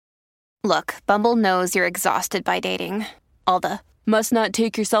Look, Bumble knows you're exhausted by dating. All the, must not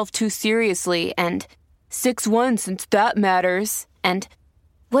take yourself too seriously, and 6'1" since that matters. And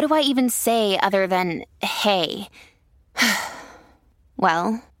what do I even say other than, hey?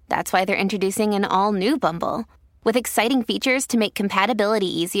 Well, that's why they're introducing an all-new Bumble, with exciting features to make compatibility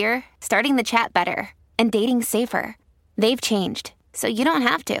easier, starting the chat better, and dating safer. They've changed, so you don't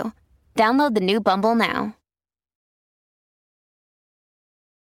have to. Download the new Bumble now.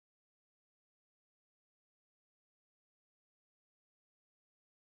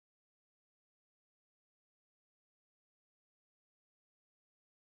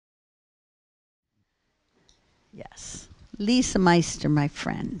 Yes. Lisa Meister, my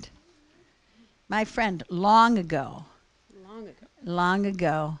friend. My friend long ago,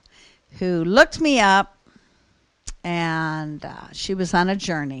 who looked me up, and she was on a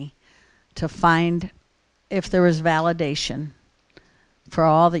journey to find if there was validation for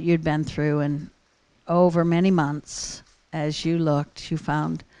all that you'd been through. And over many months, as you looked, you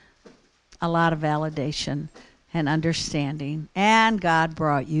found a lot of validation and understanding, and God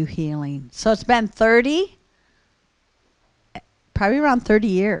brought you healing. So it's been probably around 30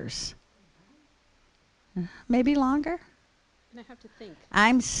 years. Maybe longer? I have to think.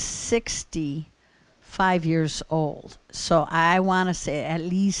 I'm 65 years old, so I want to say at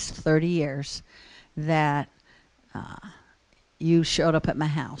least 30 years that you showed up at my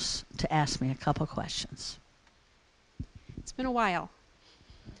house to ask me a couple questions. It's been a while.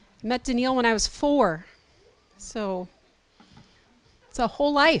 I met Danielle when I was 4, so it's a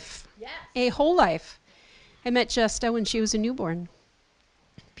whole life. Yes. A whole life. I met Justa when she was a newborn.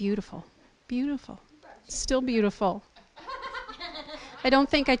 Beautiful. Beautiful. Still beautiful. I don't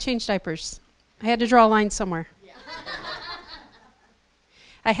think I changed diapers. I had to draw a line somewhere.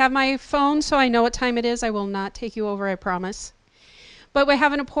 I have my phone, so I know what time it is. I will not take you over, I promise. But we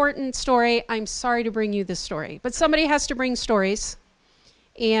have an important story. I'm sorry to bring you this story, but somebody has to bring stories.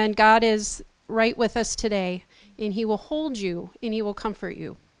 And God is right with us today, and he will hold you, and he will comfort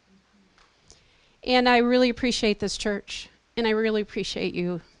you. And I really appreciate this church, and I really appreciate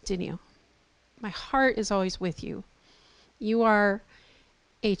you, Danielle. My heart is always with you. You are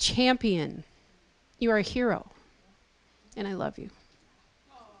a champion. You are a hero, and I love you.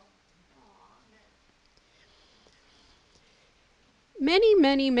 Many,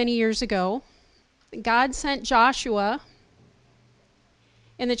 many, many years ago, God sent Joshua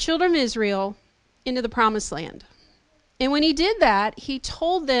and the children of Israel into the promised land. And when he did that, he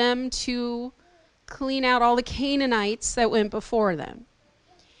told them to clean out all the Canaanites that went before them.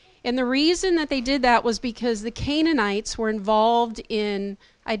 And the reason that they did that was because the Canaanites were involved in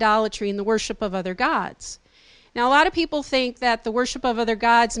idolatry and the worship of other gods. Now, a lot of people think that the worship of other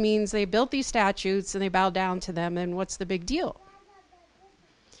gods means they built these statues and they bow down to them, and what's the big deal?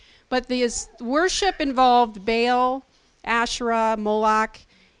 But this worship involved Baal, Asherah, Moloch,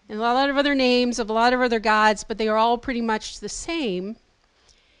 and a lot of other names of a lot of other gods, but they are all pretty much the same.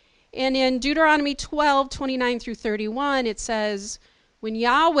 And in Deuteronomy 12:29 through 31, it says, when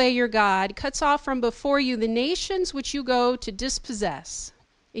Yahweh your God cuts off from before you the nations which you go to dispossess,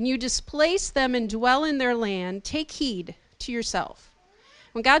 and you displace them and dwell in their land, take heed to yourself.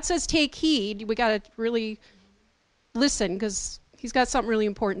 When God says take heed, we got to really listen, because he's got something really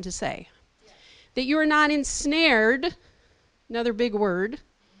important to say. That you are not ensnared, another big word,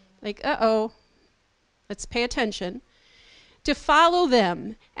 like, let's pay attention, to follow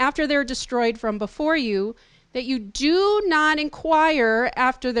them after they're destroyed from before you, that you do not inquire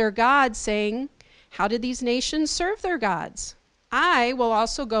after their gods, saying, how did these nations serve their gods? I will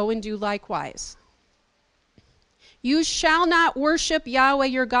also go and do likewise. You shall not worship Yahweh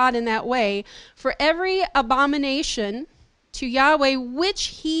your God in that way, for every abomination to Yahweh which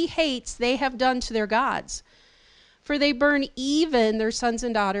he hates they have done to their gods. For they burn even their sons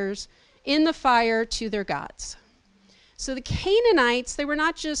and daughters in the fire to their gods. So the Canaanites, they were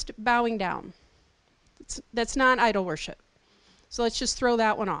not just bowing down. That's not idol worship. So let's just throw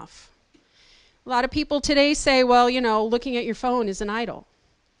that one off. A lot of people today say, well, looking at your phone is an idol.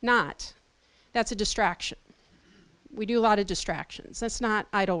 Not. That's a distraction. We do a lot of distractions. That's not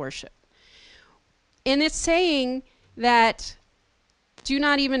idol worship. And it's saying that do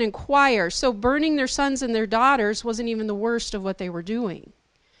not even inquire. So burning their sons and their daughters wasn't even the worst of what they were doing.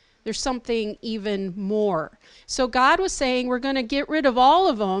 There's something even more. So God was saying, we're going to get rid of all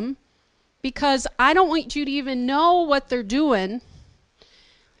of them because I don't want you to even know what they're doing.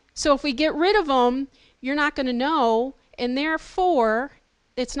 So if we get rid of them, you're not going to know, and therefore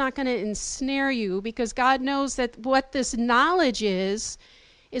it's not going to ensnare you, because God knows that what this knowledge is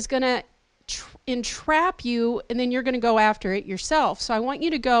going to entrap you, and then you're going to go after it yourself. So I want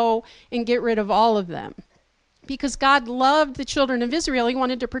you to go and get rid of all of them. Because God loved the children of Israel. He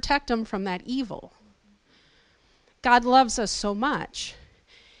wanted to protect them from that evil. God loves us so much.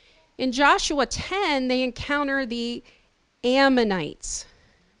 In Joshua 10, they encounter the Ammonites.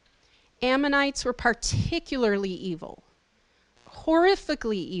 Ammonites were particularly evil,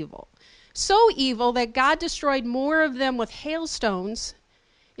 horrifically evil. So evil that God destroyed more of them with hailstones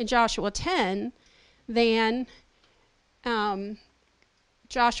in Joshua 10 than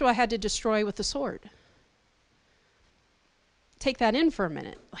Joshua had to destroy with the sword. Take that in for a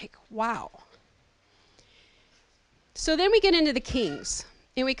minute. Like, wow. So then we get into the kings,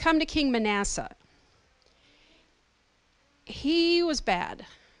 and we come to King Manasseh. He was bad,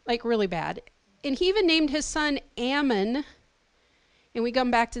 like really bad. And he even named his son Ammon, and we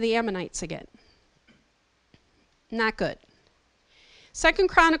come back to the Ammonites again. Not good. 2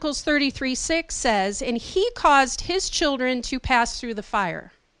 Chronicles 33:6 says, and he caused his children to pass through the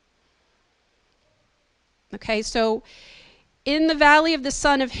fire. Okay, so in the valley of the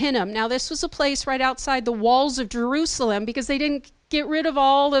son of Hinnom. Now this was a place right outside the walls of Jerusalem because they didn't get rid of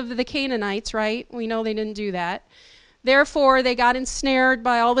all of the Canaanites, right? We know they didn't do that. Therefore, they got ensnared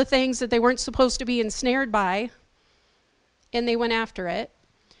by all the things that they weren't supposed to be ensnared by, and they went after it.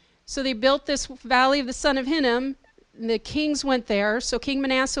 So they built this valley of the son of Hinnom. The kings went there, so King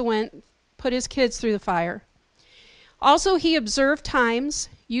Manasseh went, put his kids through the fire. Also, he observed times,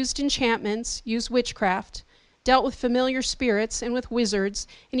 used enchantments, used witchcraft, dealt with familiar spirits and with wizards,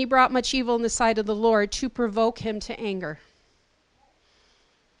 and he brought much evil in the sight of the Lord to provoke him to anger.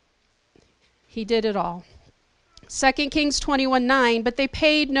 He did it all. 2 Kings 21:9, but they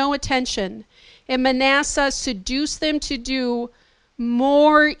paid no attention, and Manasseh seduced them to do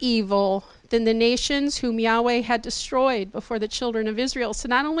more evil than the nations whom Yahweh had destroyed before the children of Israel. So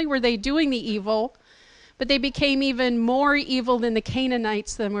not only were they doing the evil, but they became even more evil than the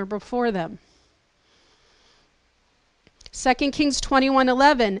Canaanites that were before them. 2 Kings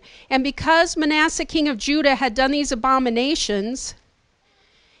 21:11, and because Manasseh king of Judah had done these abominations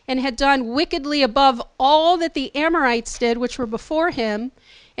and had done wickedly above all that the Amorites did, which were before him,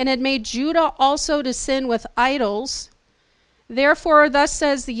 and had made Judah also to sin with idols, therefore thus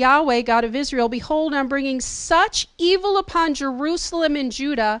says the Yahweh God of Israel, behold, I'm bringing such evil upon Jerusalem and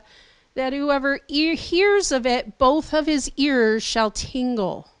Judah that whoever hears of it, both of his ears shall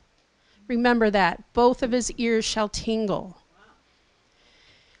tingle. Remember that. Both of his ears shall tingle.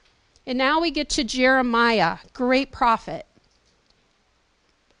 And now we get to Jeremiah, great prophet.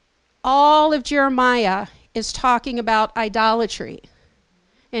 All of Jeremiah is talking about idolatry.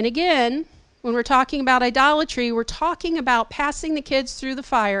 And again, when we're talking about idolatry, we're talking about passing the kids through the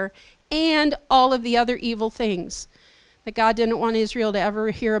fire and all of the other evil things that God didn't want Israel to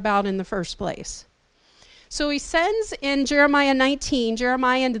ever hear about in the first place. So he sends in Jeremiah 19,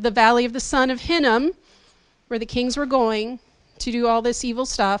 Jeremiah into the valley of the son of Hinnom, where the kings were going to do all this evil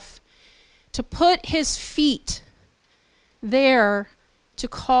stuff, to put his feet there to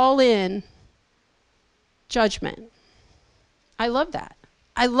call in judgment. I love that.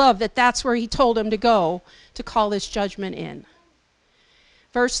 I love that that's where he told him to go to call this judgment in.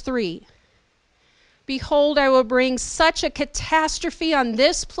 Verse 3, behold, I will bring such a catastrophe on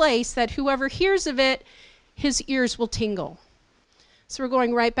this place that whoever hears of it, his ears will tingle. So we're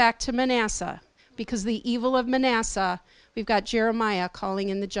going right back to Manasseh. Because the evil of Manasseh, we've got Jeremiah calling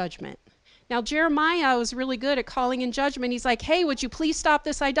in the judgment. Now, Jeremiah was really good at calling in judgment. He's like, hey, would you please stop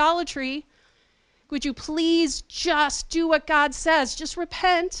this idolatry? Would you please just do what God says? Just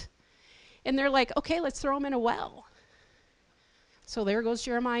repent. And they're like, okay, let's throw him in a well. So there goes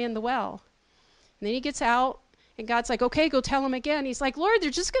Jeremiah in the well. And then he gets out. And God's like, okay, go tell him again. He's like, Lord, they're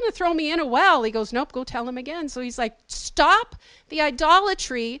just going to throw me in a well. He goes, nope, go tell him again. So he's like, stop the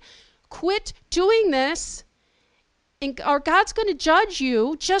idolatry. Quit doing this. Or God's going to judge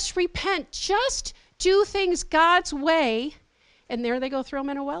you. Just repent. Just do things God's way. And there they go, throw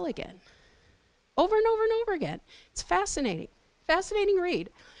him in a well again. Over and over and over again. It's fascinating. Fascinating read.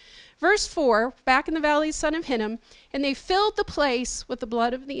 Verse 4, back in the valley, son of Hinnom, and they filled the place with the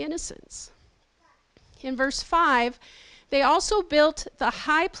blood of the innocents. In verse 5, they also built the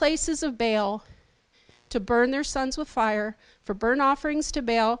high places of Baal to burn their sons with fire for burnt offerings to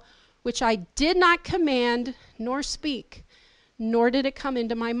Baal, which I did not command nor speak, nor did it come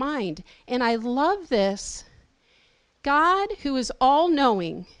into my mind. And I love this. God, who is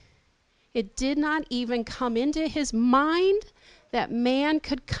all-knowing, it did not even come into his mind that man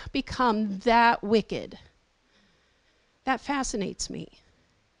could become that wicked. That fascinates me.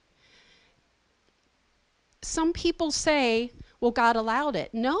 Some people say, well, God allowed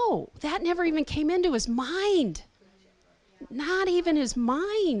it. No, that never even came into his mind. Not even his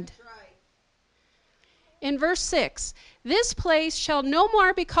mind. In verse 6, this place shall no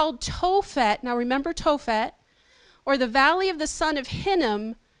more be called Tophet. Now remember Tophet, or the valley of the son of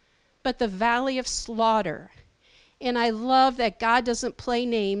Hinnom, but the valley of slaughter. And I love that God doesn't play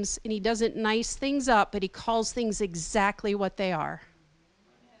names and he doesn't nice things up, but he calls things exactly what they are.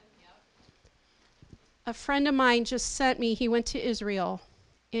 A friend of mine just sent me, he went to Israel,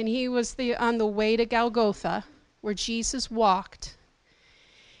 and he was on the way to Golgotha, where Jesus walked.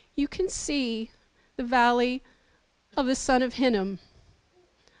 You can see the valley of the son of Hinnom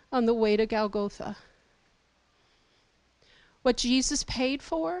on the way to Golgotha. What Jesus paid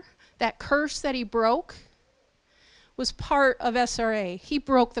for, that curse that he broke, was part of SRA. He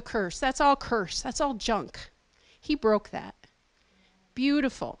broke the curse. That's all curse. That's all junk. He broke that.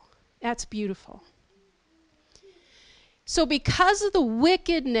 Beautiful. That's beautiful. So because of the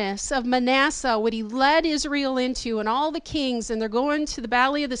wickedness of Manasseh, what he led Israel into, and all the kings, and they're going to the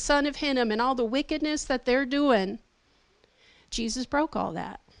valley of the son of Hinnom, and all the wickedness that they're doing, Jesus broke all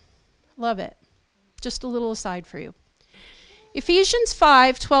that. Love it. Just a little aside for you. Ephesians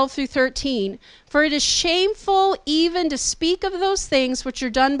 5:12 through 13. For it is shameful even to speak of those things which are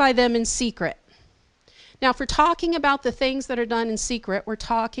done by them in secret. Now, if we're talking about the things that are done in secret, we're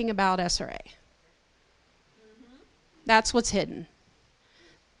talking about SRA. That's what's hidden.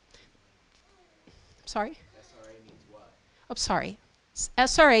 Sorry? SRA means what? Oh, sorry.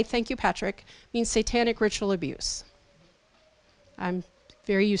 SRA, thank you, Patrick, means satanic ritual abuse. I'm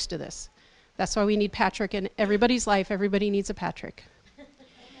very used to this. That's why we need Patrick in everybody's life. Everybody needs a Patrick.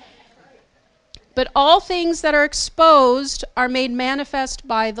 But all things that are exposed are made manifest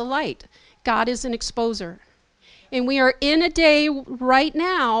by the light. God is an exposer. And we are in a day right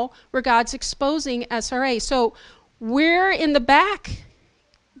now where God's exposing SRA. So we're in the back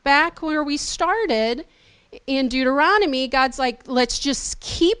where we started in Deuteronomy. God's like, let's just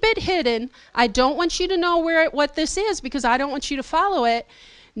keep it hidden. I don't want you to know what this is because I don't want you to follow it.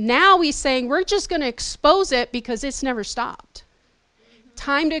 Now he's saying we're just going to expose it because it's never stopped.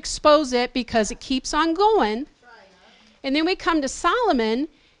 Time to expose it because it keeps on going. And then we come to Solomon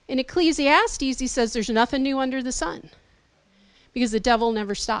in Ecclesiastes. He says there's nothing new under the sun because the devil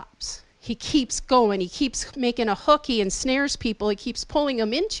never stops. He keeps going. He keeps making a hook. He ensnares people. He keeps pulling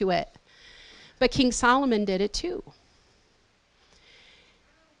them into it. But King Solomon did it too.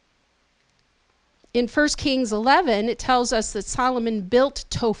 In 1 Kings 11, it tells us that Solomon built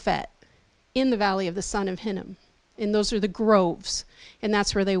Tophet in the valley of the son of Hinnom. And those are the groves. And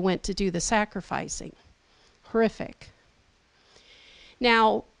that's where they went to do the sacrificing. Horrific.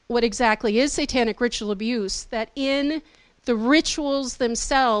 Now, what exactly is satanic ritual abuse? That in the rituals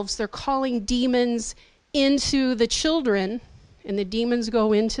themselves, they're calling demons into the children, and the demons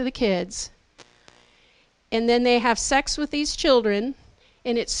go into the kids. And then they have sex with these children,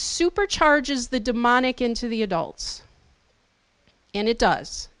 and it supercharges the demonic into the adults. And it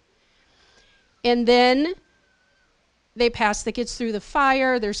does. And then they pass the kids through the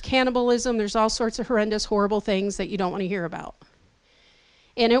fire. There's cannibalism. There's all sorts of horrendous, horrible things that you don't want to hear about.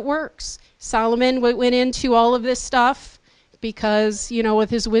 And it works. Solomon went into all of this stuff because, with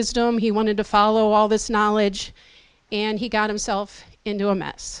his wisdom, he wanted to follow all this knowledge, and he got himself into a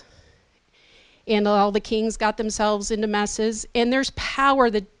mess. And all the kings got themselves into messes. And there's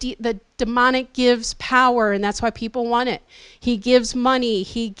power. The demonic gives power, and that's why people want it. He gives money.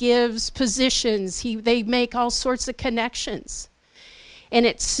 He gives positions. They make all sorts of connections. And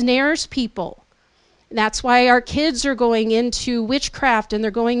it snares people. That's why our kids are going into witchcraft, and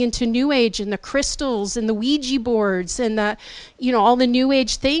they're going into New Age and the crystals and the Ouija boards and all the New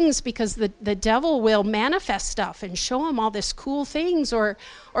Age things, because the devil will manifest stuff and show them all this cool things, or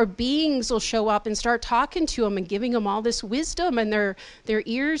beings will show up and start talking to them and giving them all this wisdom, and their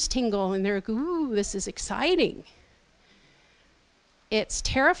ears tingle and they're like, ooh, this is exciting. It's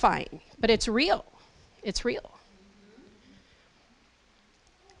terrifying, but it's real. It's real.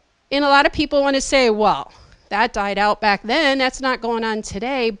 And a lot of people want to say, well, that died out back then. That's not going on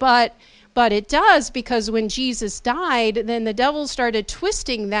today. But it does, because when Jesus died, then the devil started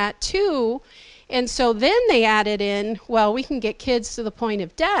twisting that too. And so then they added in, well, we can get kids to the point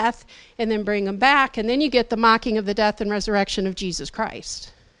of death and then bring them back. And then you get the mocking of the death and resurrection of Jesus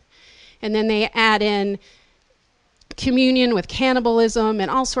Christ. And then they add in communion with cannibalism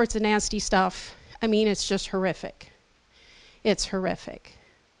and all sorts of nasty stuff. I mean, it's just horrific. It's horrific.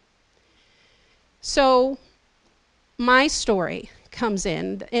 So my story comes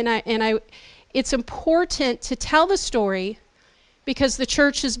in, and it's important to tell the story because the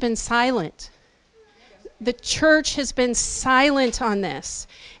church has been silent. The church has been silent on this.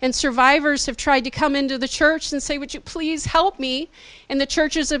 And survivors have tried to come into the church and say, would you please help me? And the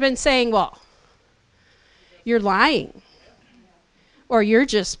churches have been saying, well, you're lying. Or you're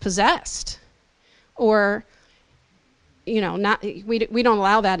just possessed. Or, we don't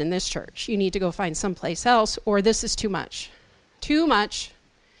allow that in this church. You need to go find someplace else. Or this is too much. Too much.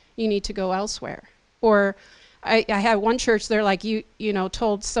 You need to go elsewhere. Or I had one church, they're like,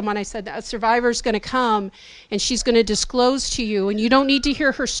 told someone, I said, a survivor's going to come and she's going to disclose to you, and you don't need to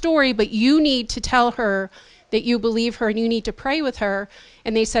hear her story, but you need to tell her that you believe her and you need to pray with her.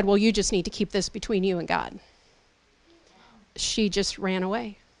 And they said, well, you just need to keep this between you and God. She just ran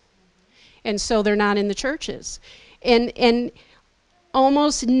away. And so they're not in the churches. And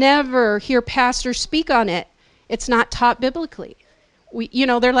almost never hear pastors speak on it. It's not taught biblically.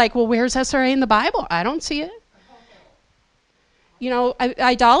 They're like, well, where's SRA in the Bible? I don't see it.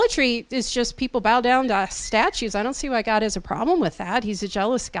 Idolatry is just people bow down to statues. I don't see why God has a problem with that. He's a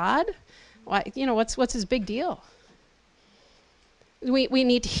jealous God. Why, what's his big deal? We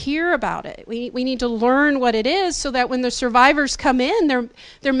need to hear about it. We need to learn what it is so that when the survivors come in,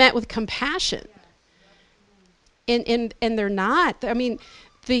 they're met with compassion. And they're not. I mean,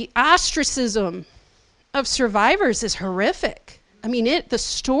 the ostracism of survivors is horrific. I mean, the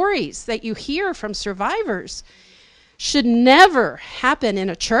stories that you hear from survivors should never happen in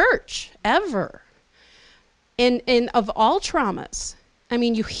a church, ever. And of all traumas, I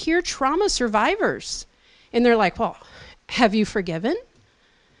mean, you hear trauma survivors, and they're like, well, have you forgiven?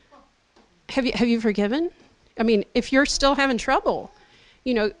 Have you forgiven? I mean, if you're still having trouble,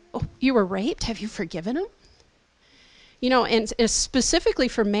 you were raped, have you forgiven him? And specifically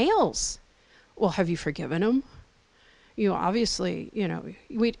for males, well, have you forgiven him? Obviously,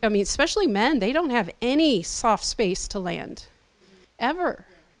 especially men, they don't have any soft space to land. Ever.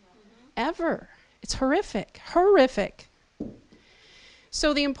 It's horrific.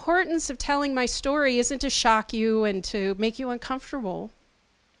 So the importance of telling my story isn't to shock you and to make you uncomfortable,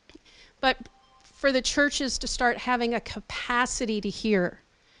 but for the churches to start having a capacity to hear.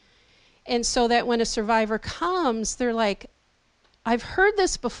 And so that when a survivor comes, they're like, I've heard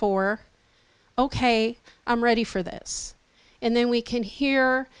this before. Okay, I'm ready for this. And then we can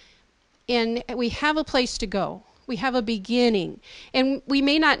hear, and we have a place to go. We have a beginning. And we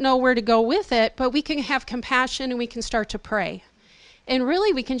may not know where to go with it, but we can have compassion and we can start to pray. And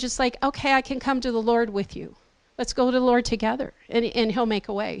really we can just okay, I can come to the Lord with you. Let's go to the Lord together. And he'll make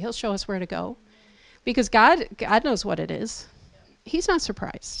a way. He'll show us where to go. Because God knows what it is. He's not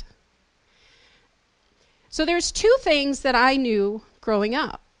surprised. So there's two things that I knew growing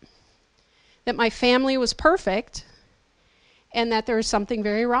up. That my family was perfect, and that there was something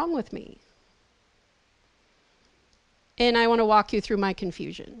very wrong with me. And I want to walk you through my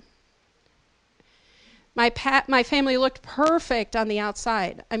confusion. My family looked perfect on the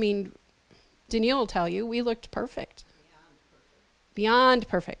outside. I mean, Danielle will tell you, we looked perfect. Beyond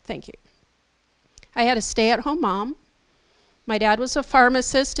perfect, thank you. I had a stay-at-home mom. My dad was a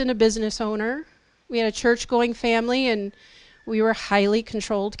pharmacist and a business owner. We had a church-going family, and we were highly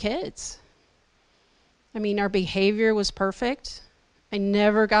controlled kids. I mean, our behavior was perfect. I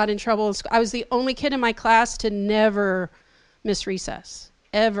never got in trouble. I was the only kid in my class to never miss recess,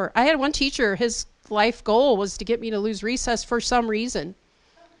 ever. I had one teacher, his life goal was to get me to lose recess for some reason.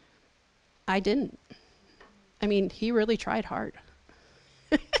 I didn't. I mean, he really tried hard.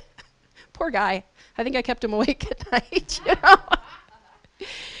 Poor guy. I think I kept him awake at night,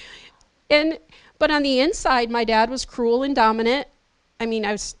 But on the inside, my dad was cruel and dominant. I mean,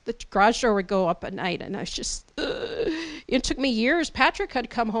 the garage door would go up at night, and I was just, it took me years. Patrick had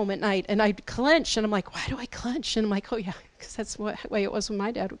come home at night, and I'd clench, and I'm like, why do I clench? And I'm like, oh, yeah, because that's the way it was when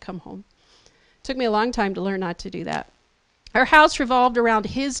my dad would come home. It took me a long time to learn not to do that. Our house revolved around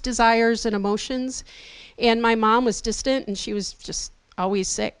his desires and emotions, and my mom was distant, and she was just always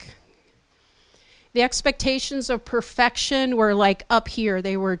sick. The expectations of perfection were like up here.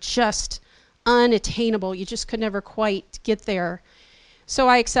 They were just unattainable. You just could never quite get there. So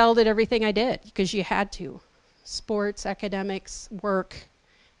I excelled at everything I did because you had to. Sports, academics, work.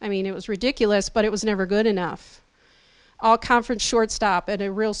 I mean, it was ridiculous, but it was never good enough. All conference shortstop at a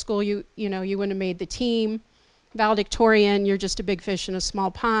real school, you wouldn't have made the team. Valedictorian, you're just a big fish in a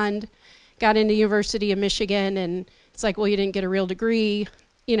small pond. Got into University of Michigan, and it's like, well, you didn't get a real degree.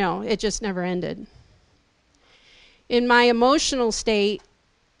 It just never ended. In my emotional state,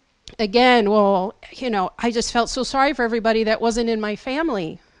 again, I just felt so sorry for everybody that wasn't in my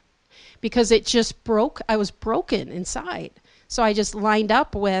family because it just broke. I was broken inside. So I just lined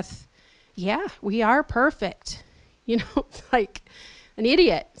up with, yeah, we are perfect. Like an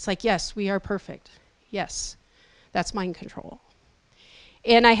idiot. It's like, yes, we are perfect. Yes, that's mind control.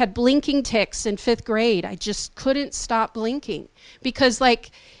 And I had blinking tics in 5th grade. I just couldn't stop blinking because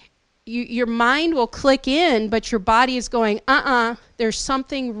like your mind will click in, but your body is going, there's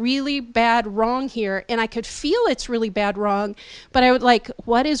something really bad wrong here. And I could feel it's really bad wrong, but I would like,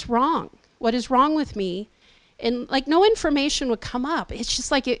 what is wrong? What is wrong with me? And like no information would come up. It's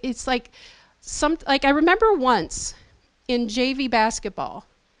just like, it's like I remember once in JV basketball,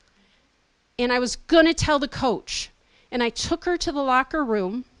 and I was going to tell the coach, and I took her to the locker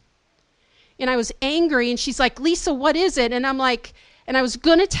room, and I was angry, and she's like, Lisa, what is it? And I'm like, and I was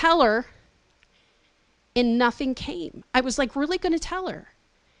going to tell her, and nothing came. I was like really going to tell her,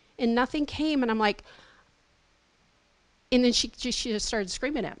 and nothing came, and I'm like, and then she just started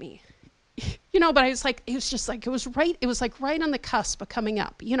screaming at me. You know, but I was like, it was right on the cusp of coming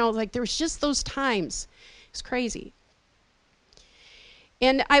up. You know, like there was just those times. It was crazy.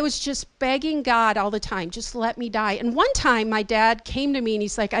 And I was just begging God all the time, just let me die. And one time my dad came to me and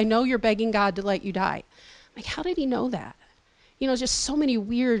he's like, I know you're begging God to let you die. I'm like, how did he know that? You know, just so many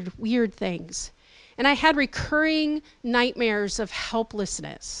weird things. And I had recurring nightmares of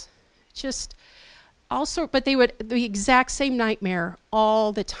helplessness. Just also, but the exact same nightmare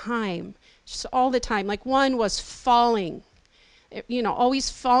all the time. Just all the time. Like one was falling, you know,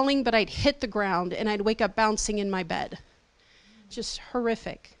 always falling, but I'd hit the ground and I'd wake up bouncing in my bed. Just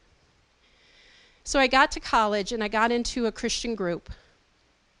horrific. So I got to college and I got into a Christian group,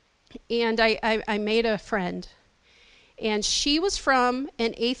 and I made a friend, and she was from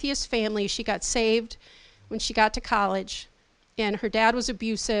an atheist family. She got saved when she got to college, and her dad was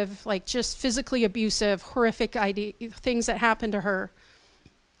abusive, like just physically abusive, horrific things that happened to her.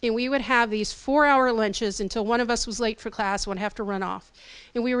 And we would have these 4-hour lunches until one of us was late for class, one would have to run off.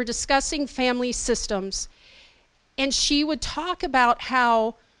 And we were discussing family systems. And she would talk about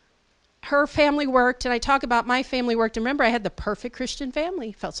how her family worked, and I talk about my family worked. And remember, I had the perfect Christian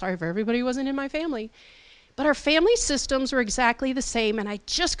family. Felt sorry for everybody who wasn't in my family. But our family systems were exactly the same, and I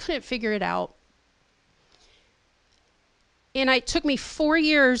just couldn't figure it out. And it took me 4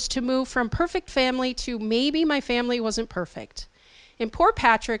 years to move from perfect family to maybe my family wasn't perfect. And poor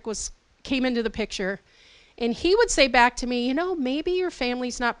Patrick came into the picture, and he would say back to me, you know, maybe your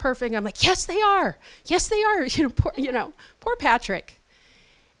family's not perfect. I'm like, yes, they are. Yes, they are. Poor Patrick.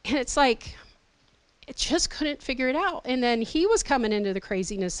 And it's like, it just couldn't figure it out. And then he was coming into the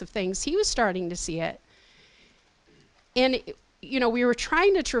craziness of things. He was starting to see it. And, we were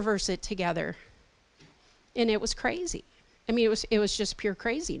trying to traverse it together. And it was crazy. I mean, it was just pure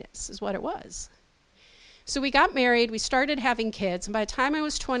craziness is what it was. So we got married, we started having kids, and by the time I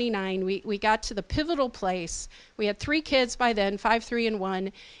was 29, we got to the pivotal place. We had 3 kids by then, 5, 3, and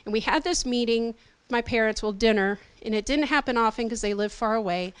 1, and we had this meeting with my parents, dinner, and it didn't happen often because they lived far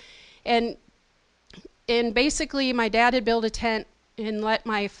away. And basically, my dad had built a tent and let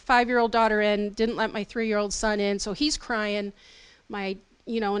my 5-year-old daughter in, didn't let my 3-year-old son in, so he's crying,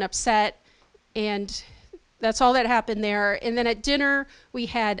 and upset, and that's all that happened there. And then at dinner, we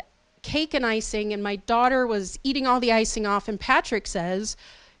had cake and icing, and my daughter was eating all the icing off, and Patrick says,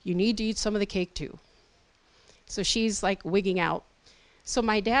 you need to eat some of the cake too. So she's like wigging out. So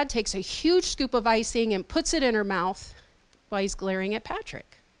my dad takes a huge scoop of icing and puts it in her mouth while he's glaring at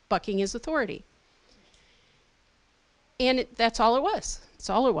Patrick, bucking his authority. And that's all it was. That's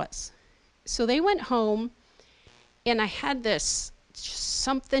all it was. So they went home, and I had this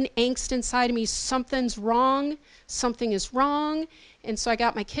something angst inside of me. Something's wrong. Something is wrong. And so I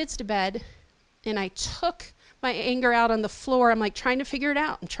got my kids to bed, and I took my anger out on the floor. I'm like trying to figure it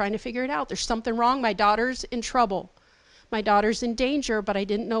out. I'm trying to figure it out. There's something wrong. My daughter's in trouble. My daughter's in danger, but I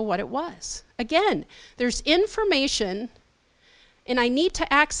didn't know what it was. Again, there's information, and I need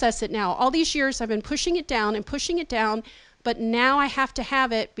to access it now. All these years I've been pushing it down, but now I have to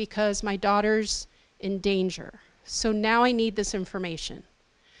have it because my daughter's in danger. So now I need this information,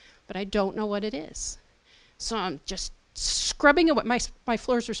 but I don't know what it is. So I'm just scrubbing away. My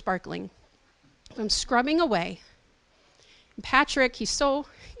floors are sparkling. I'm scrubbing away. And Patrick, he's so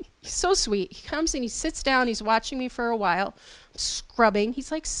sweet. He comes and he sits down. He's watching me for a while. I'm scrubbing.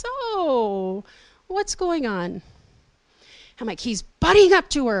 He's like, so, what's going on? I'm like, he's butting up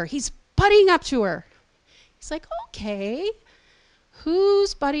to her. He's like, okay.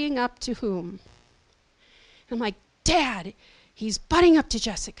 Who's butting up to whom? And I'm like, Dad, he's butting up to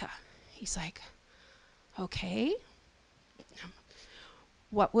Jessica. He's like, okay.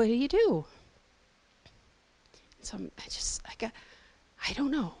 What would you do? So I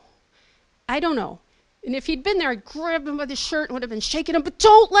don't know. And if he'd been there, I'd grab him by the shirt and would have been shaking him. But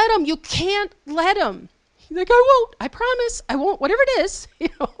don't let him. You can't let him. He's like, I won't. I promise. I won't. Whatever it is,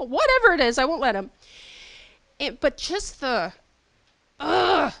 whatever it is, I won't let him. But just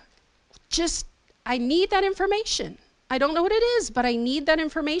I need that information. I don't know what it is, but I need that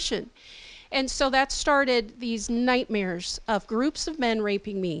information. And so that started these nightmares of groups of men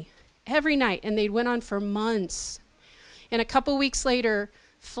raping me every night, and they went on for months. And a couple weeks later,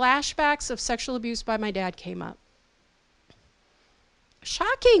 flashbacks of sexual abuse by my dad came up.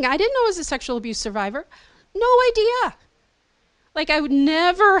 Shocking. I didn't know I was a sexual abuse survivor. No idea. Like, I would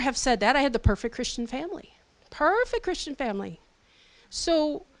never have said that. I had the perfect Christian family. Perfect Christian family.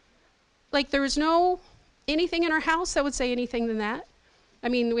 So, like, there was no anything in our house that would say anything than that. I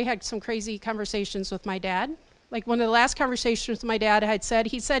mean, we had some crazy conversations with my dad. Like, one of the last conversations with my dad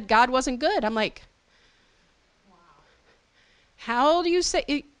he said God wasn't good. I'm like, wow. How do you say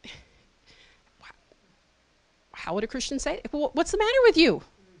it? How would a Christian say it? What's the matter with you?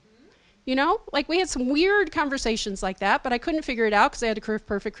 Mm-hmm. You know, like, we had some weird conversations like that, but I couldn't figure it out because I had a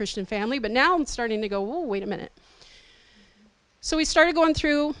perfect Christian family. But now I'm starting to go, whoa, wait a minute. So we started going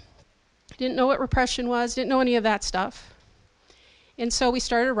through, didn't know what repression was, didn't know any of that stuff. And so we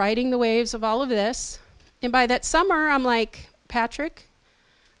started riding the waves of all of this. And by that summer, I'm like, Patrick,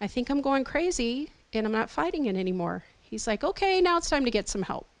 I think I'm going crazy and I'm not fighting it anymore. He's like, okay, now it's time to get some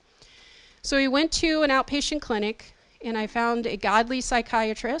help. So we went to an outpatient clinic and I found a godly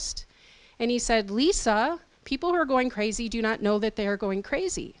psychiatrist. And he said, Lisa, people who are going crazy do not know that they are going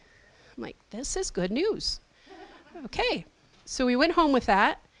crazy. I'm like, this is good news. Okay. So we went home with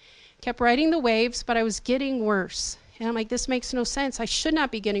that, kept riding the waves, but I was getting worse. And I'm like, this makes no sense. I should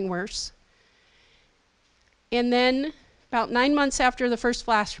not be getting worse. And then about 9 months after the first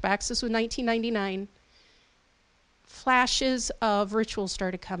flashbacks, this was 1999, flashes of rituals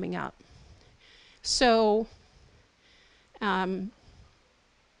started coming up. So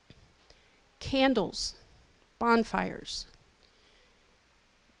candles, bonfires,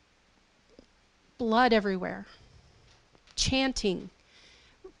 blood everywhere, chanting,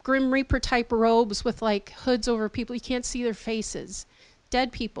 Grim Reaper type robes with like hoods over people. You can't see their faces.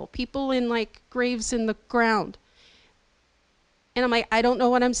 Dead people in like graves in the ground. And I'm like, I don't know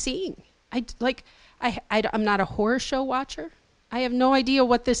what I'm seeing. I'm not a horror show watcher. I have no idea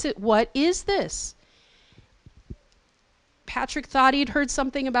what this is. What is this? Patrick thought he'd heard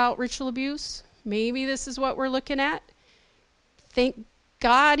something about ritual abuse. Maybe this is what we're looking at. Thank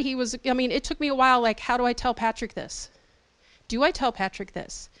God it took me a while, like, how do I tell Patrick this? Do I tell Patrick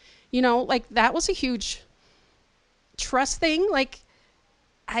this? Like, that was a huge trust thing. Like,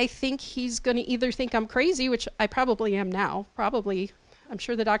 I think he's going to either think I'm crazy, which I probably am now. Probably. I'm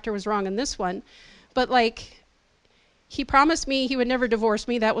sure the doctor was wrong on this one. But, like, he promised me he would never divorce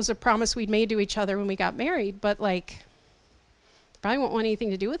me. That was a promise we'd made to each other when we got married. But, like, probably won't want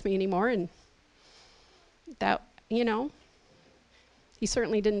anything to do with me anymore. And that, he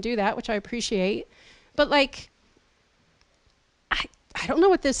certainly didn't do that, which I appreciate. But, like, I don't know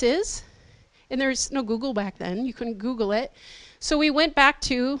what this is. And there's no Google back then. You couldn't Google it. So we went back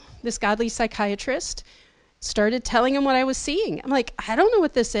to this godly psychiatrist, started telling him what I was seeing. I'm like, I don't know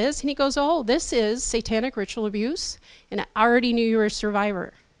what this is. And he goes, oh, this is satanic ritual abuse. And I already knew you were a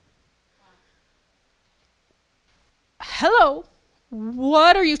survivor. Hello.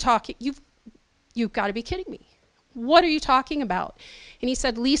 What are you talking? You've got to be kidding me. What are you talking about? And he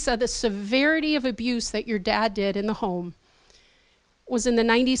said, Lisa, the severity of abuse that your dad did in the home was in the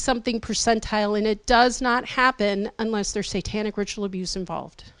 90-something percentile, and it does not happen unless there's satanic ritual abuse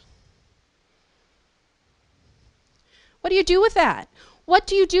involved. What do you do with that? What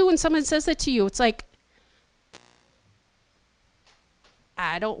do you do when someone says that to you? It's like,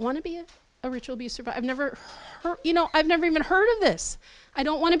 I don't want to be a ritual abuse survivor. I've never even heard of this. I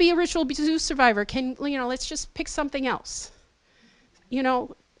don't want to be a ritual abuse survivor. Let's just pick something else.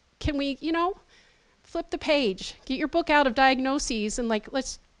 Can we, flip the page, get your book out of diagnoses, and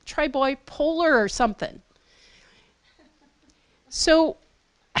let's try bipolar or something. So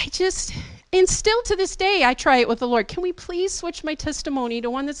and still to this day, I try it with the Lord. Can we please switch my testimony to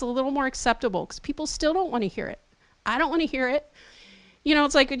one that's a little more acceptable? Because people still don't want to hear it. I don't want to hear it.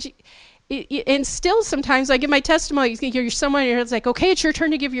 It's like, and still sometimes I give my testimony. You're someone, and it's like, okay, it's your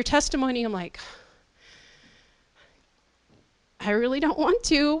turn to give your testimony. I'm like, I really don't want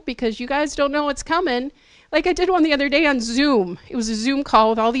to, because you guys don't know what's coming. Like, I did one the other day on Zoom. It was a Zoom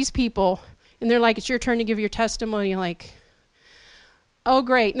call with all these people, and they're like, it's your turn to give your testimony. I'm like, oh,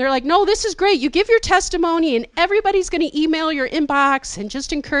 great. And they're like, no, this is great. You give your testimony, and everybody's going to email your inbox and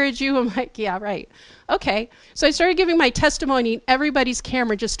just encourage you. I'm like, yeah, right. Okay. So I started giving my testimony, and everybody's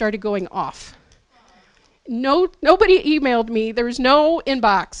camera just started going off. Nobody emailed me. There was no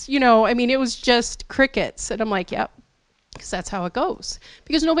inbox. It was just crickets. And I'm like, yep, because that's how it goes.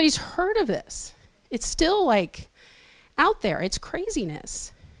 Because nobody's heard of this. It's still like out there. It's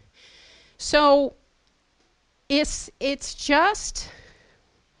craziness. So it's just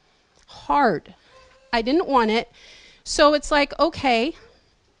hard. I didn't want it. So it's like, okay,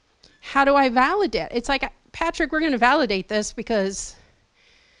 how do I validate? It's like, Patrick, we're going to validate this because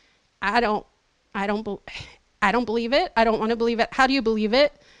I don't believe it. I don't want to believe it. How do you believe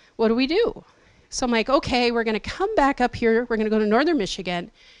it? What do we do? So I'm like, okay, we're going to come back up here. We're going to go to northern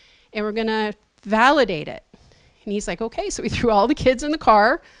Michigan, and we're going to validate it. And he's like, okay. So we threw all the kids in the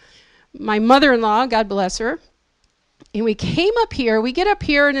car. My mother-in-law, God bless her, and we came up here. We get up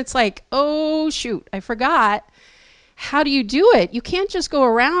here, and it's like, oh, shoot, I forgot. How do you do it? You can't just go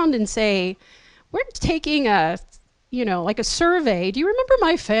around and say, we're taking like a survey. Do you remember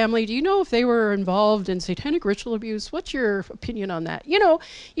my family? Do you know if they were involved in satanic ritual abuse? What's your opinion on that? You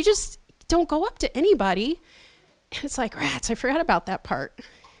just don't go up to anybody. And it's like, rats, I forgot about that part.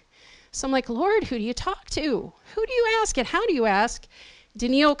 So I'm like, Lord, who do you talk to? Who do you ask and how do you ask?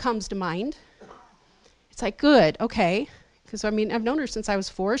 Danielle comes to mind. It's like, good, okay. Because, I've known her since I was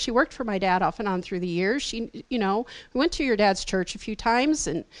 4. She worked for my dad off and on through the years. We went to your dad's church a few times,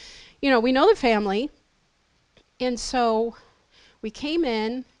 and, we know the family. And so we came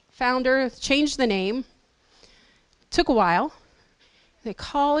in, found her, changed the name. Took a while. They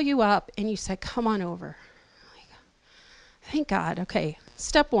call you up, and you said, come on over. Like, thank God. Okay,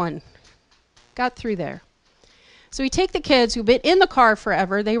 step 1. Got through there. So we take the kids who've been in the car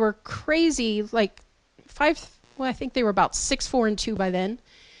forever. They were crazy, like 5, I think they were about 6, 4, and 2 by then.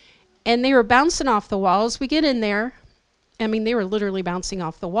 And they were bouncing off the walls. We get in there. They were literally bouncing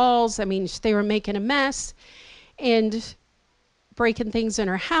off the walls. They were making a mess and breaking things in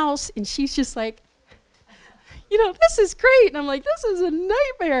her house. And she's just like, this is great. And I'm like, this is a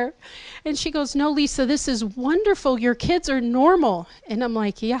nightmare. And she goes, no, Lisa, this is wonderful. Your kids are normal. And I'm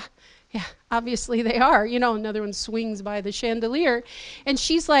like, yeah, obviously they are. Another one swings by the chandelier. And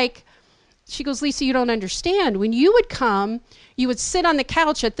she goes, Lisa, you don't understand. When you would come, you would sit on the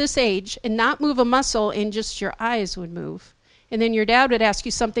couch at this age and not move a muscle, and just your eyes would move. And then your dad would ask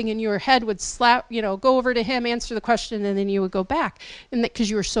you something, and your head would slap, go over to him, answer the question, and then you would go back. And because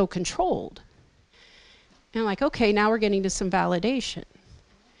you were so controlled. And I'm like, okay, now we're getting to some validation.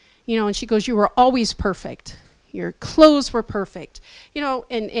 And she goes, you were always perfect. Your clothes were perfect,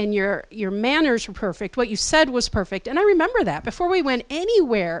 and your manners were perfect. What you said was perfect. And I remember that. Before we went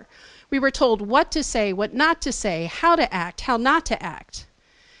anywhere, we were told what to say, what not to say, how to act, how not to act.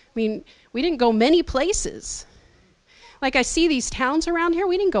 We didn't go many places. Like I see these towns around here,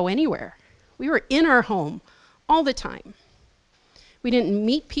 we didn't go anywhere. We were in our home all the time. We didn't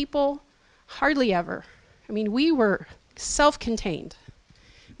meet people hardly ever. We were self-contained.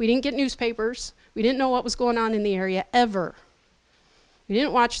 We didn't get newspapers. We didn't know what was going on in the area ever. We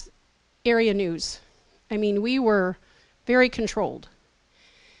didn't watch area news. We were very controlled.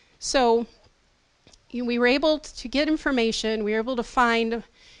 So we were able to get information. We were able to find,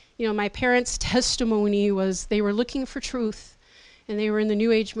 my parents' testimony was they were looking for truth, and they were in the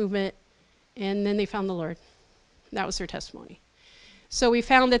New Age movement, and then they found the Lord. That was their testimony. So we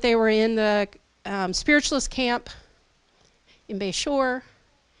found that they were in the spiritualist camp in Bay Shore,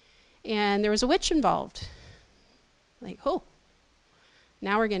 and there was a witch involved. Like, oh,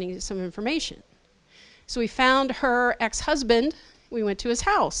 now we're getting some information. So we found her ex-husband. We went to his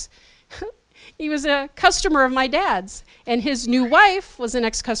house. He was a customer of my dad's, and his new wife was an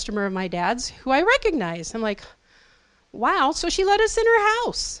ex-customer of my dad's who I recognized. I'm like, wow, so she let us in her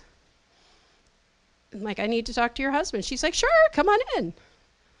house. I'm like, I need to talk to your husband. She's like, sure, come on in.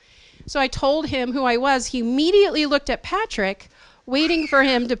 So I told him who I was. He immediately looked at Patrick, waiting for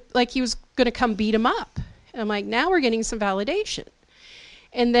him to, like he was going to come beat him up. And I'm like, now we're getting some validation.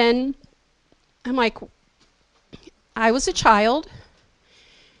 And then I'm like, I was a child.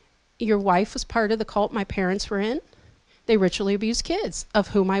 Your wife was part of the cult my parents were in. They ritually abused kids, of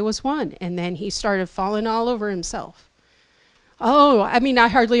whom I was one. And then he started falling all over himself. Oh, I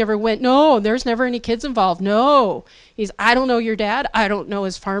hardly ever went, no, there's never any kids involved. No. I don't know your dad. I don't know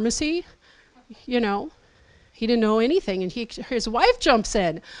his pharmacy. He didn't know anything. And his wife jumps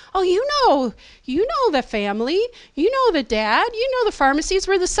in. Oh, you know the family. You know the dad. You know the pharmacies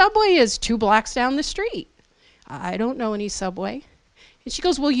where the Subway is 2 blocks down the street. I don't know any Subway. And she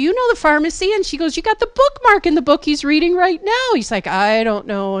goes, well, you know the pharmacy. And she goes, you got the bookmark in the book he's reading right now. He's like, I don't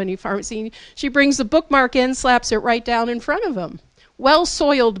know any pharmacy. She brings the bookmark in, slaps it right down in front of him.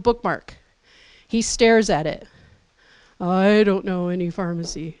 Well-soiled bookmark. He stares at it. I don't know any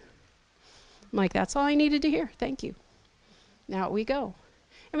pharmacy. I'm like, that's all I needed to hear. Thank you. Now we go.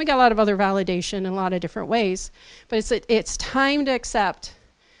 And we got a lot of other validation in a lot of different ways. But it's time to accept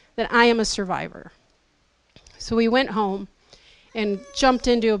that I am a survivor. So we went home and jumped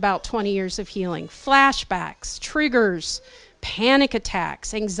into about 20 years of healing. Flashbacks, triggers, panic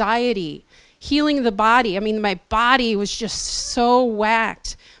attacks, anxiety, healing the body. I mean, my body was just so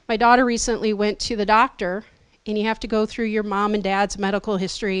whacked. My daughter recently went to the doctor, and you have to go through your mom and dad's medical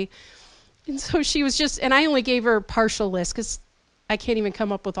history. And so she was just, and I only gave her a partial list because I can't even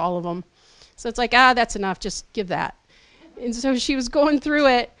come up with all of them. So it's like, that's enough, just give that. And so she was going through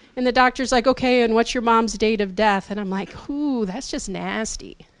it, and the doctor's like, okay, and what's your mom's date of death? And I'm like, ooh, that's just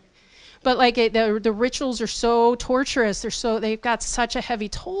nasty. But like the rituals are so torturous, they've got such a heavy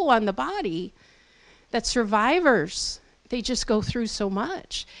toll on the body that survivors, they just go through so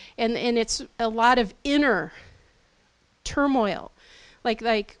much. And it's a lot of inner turmoil.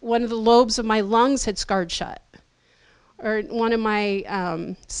 Like one of the lobes of my lungs had scarred shut, or one of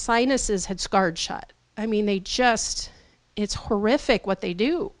my sinuses had scarred shut. I mean, it's horrific what they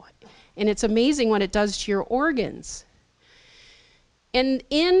do. And it's amazing what it does to your organs. And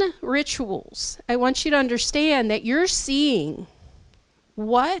in rituals, I want you to understand that you're seeing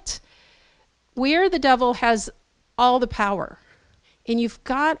where the devil has all the power. And you've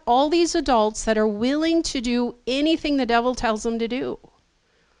got all these adults that are willing to do anything the devil tells them to do.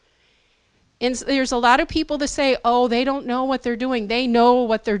 And there's a lot of people that say, oh, they don't know what they're doing. They know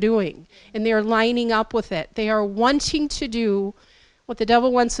what they're doing. And they're lining up with it. They are wanting to do what the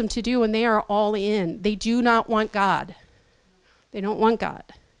devil wants them to do, and they are all in. They do not want God. They don't want God.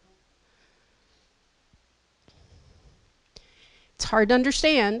 It's hard to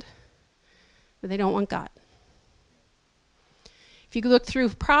understand, but they don't want God. If you look through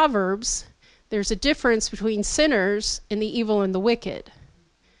Proverbs, there's a difference between sinners and the evil and the wicked.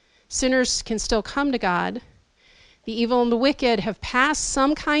 Sinners can still come to God. The evil and the wicked have passed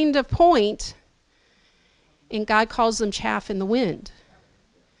some kind of point, and God calls them chaff in the wind.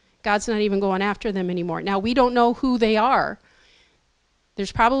 God's not even going after them anymore. Now, we don't know who they are.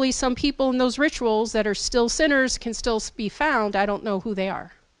 There's probably some people in those rituals that are still sinners, can still be found. I don't know who they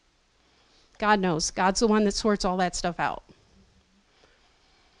are. God knows. God's the one that sorts all that stuff out.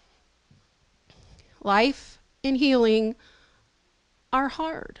 Life and healing are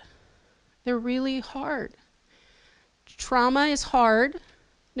hard. They're really hard. Trauma is hard.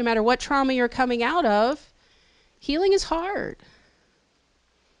 No matter what trauma you're coming out of, healing is hard.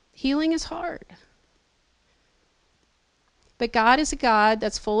 Healing is hard. But God is a God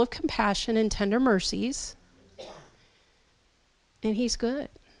that's full of compassion and tender mercies. And He's good.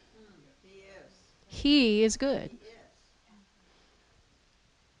 He is good.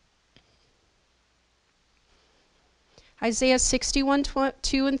 Isaiah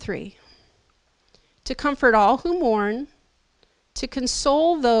 61:2-3. To comfort all who mourn, to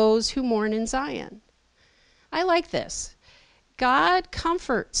console those who mourn in Zion. I like this. God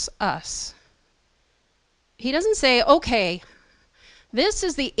comforts us. He doesn't say, okay, this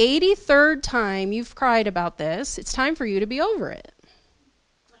is the 83rd time you've cried about this. It's time for you to be over it.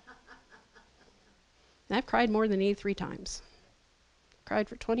 And I've cried more than 83 times. Cried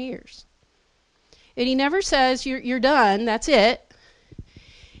for 20 years. And He never says, you're done, that's it.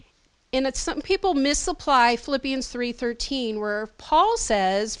 And some people misapply Philippians 3:13, where Paul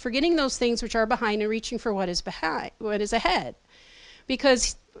says, forgetting those things which are behind and reaching for what is ahead.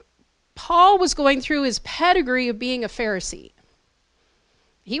 Because Paul was going through his pedigree of being a Pharisee.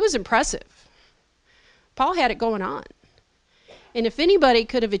 He was impressive. Paul had it going on. And if anybody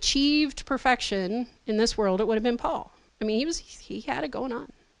could have achieved perfection in this world, it would have been Paul. I mean, he had it going on.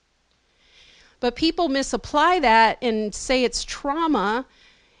 But people misapply that and say it's trauma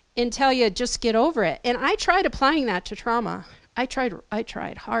and tell you just get over it. And I tried applying that to trauma. I tried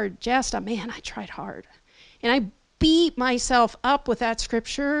hard. Jasta, man, I tried hard. And I beat myself up with that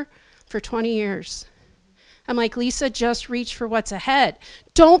scripture for 20 years. I'm like, Lisa, just reach for what's ahead.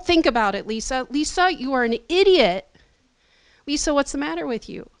 Don't think about it, Lisa. Lisa, you are an idiot. Lisa, what's the matter with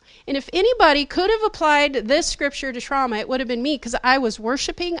you? And if anybody could have applied this scripture to trauma, it would have been me, because I was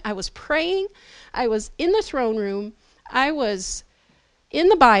worshiping, I was praying, I was in the throne room, I was in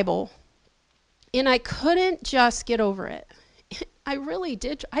the Bible, and I couldn't just get over it. I really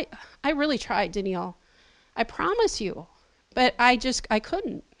did. I really tried, Danielle. I promise you. But I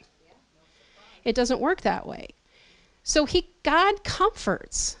couldn't. It doesn't work that way. So God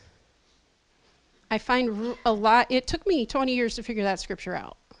comforts. I find a lot. It took me 20 years to figure that scripture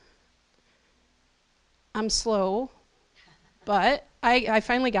out. I'm slow, but I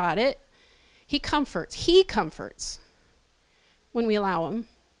finally got it. He comforts. He comforts when we allow Him.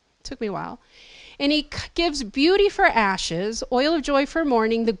 Took me a while. And he gives beauty for ashes, oil of joy for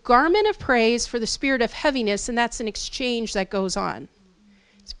mourning, the garment of praise for the spirit of heaviness, and that's an exchange that goes on.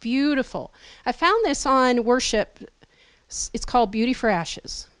 It's beautiful. I found this on worship. It's called Beauty for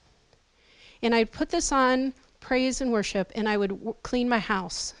Ashes. And I'd put this on praise and worship, and I would clean my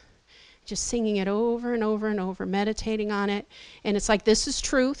house, just singing it over and over and over, meditating on it. And it's like, this is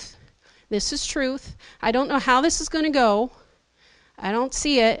truth. This is truth. I don't know how this is going to go. I don't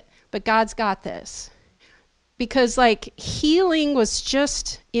see it, but God's got this. Because, like, healing was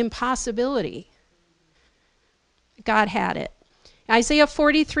just impossibility. God had it. Isaiah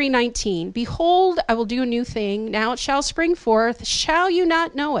 43:19, behold, I will do a new thing. Now it shall spring forth. Shall you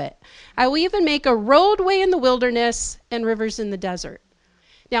not know it? I will even make a roadway in the wilderness and rivers in the desert.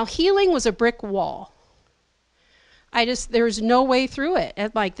 Now, healing was a brick wall. There's no way through it.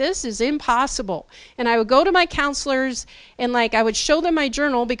 And like, this is impossible. And I would go to my counselors and like, I would show them my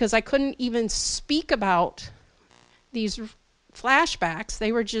journal because I couldn't even speak about these flashbacks.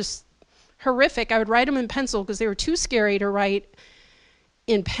 They were just horrific. I would write them in pencil because they were too scary to write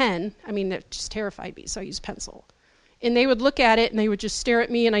in pen. I mean, it just terrified me, so I used pencil. And they would look at it and they would just stare at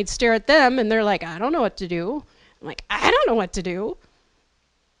me and I'd stare at them and they're like, I don't know what to do. I'm like, I don't know what to do.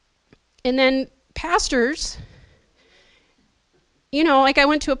 And then pastors, you know, like I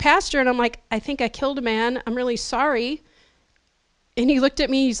went to a pastor and I'm like, I think I killed a man. I'm really sorry. And he looked at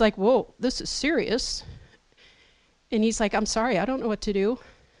me, he's like, whoa, this is serious. And he's like, I'm sorry, I don't know what to do.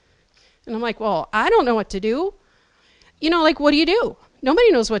 And I'm like, well, I don't know what to do. You know, like, what do you do?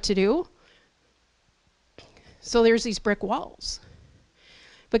 Nobody knows what to do. So there's these brick walls.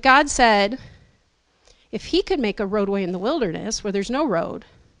 But God said, if he could make a roadway in the wilderness where there's no road,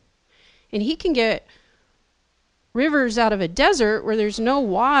 and he can get rivers out of a desert where there's no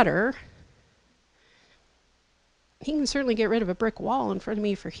water, he can certainly get rid of a brick wall in front of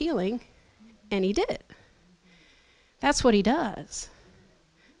me for healing. And he did. That's what he does.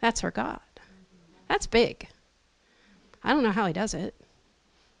 That's our God. That's big. I don't know how he does it.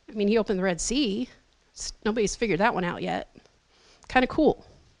 I mean, he opened the Red Sea. Nobody's figured that one out yet. Kind of cool.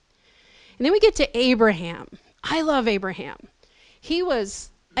 And then we get to Abraham. I love Abraham. He was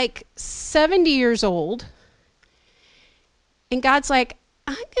like 70 years old. And God's like,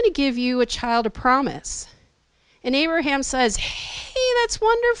 I'm going to give you a child of promise. And Abraham says, hey, that's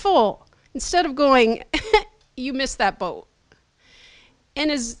wonderful. Instead of going, you missed that boat. And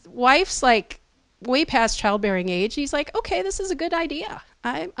his wife's like way past childbearing age. He's like, okay, this is a good idea.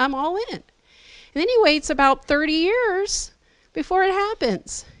 I'm all in. And then he waits about 30 years before it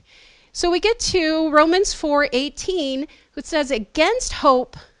happens. So we get to Romans 4:18, which says, against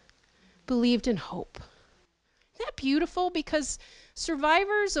hope, believed in hope. Isn't that beautiful? Because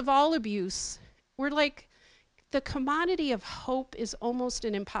survivors of all abuse, we're like, the commodity of hope is almost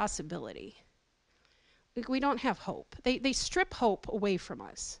an impossibility. Like, we don't have hope. They strip hope away from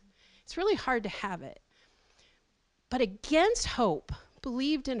us. It's really hard to have it. But against hope,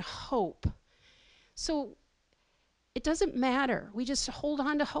 believed in hope. So it doesn't matter. We just hold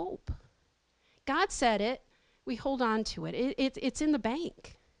on to hope. God said it. We hold on to it. It's in the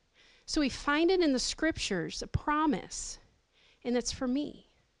bank. So we find it in the scriptures, a promise, and it's for me.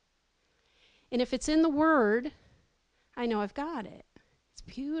 And if it's in the Word, I know I've got it. It's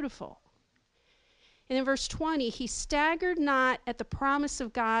beautiful. And in verse 20, he staggered not at the promise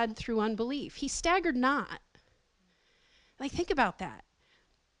of God through unbelief. He staggered not. Like, think about that.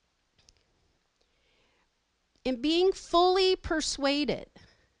 And being fully persuaded,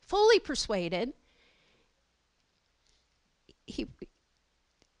 he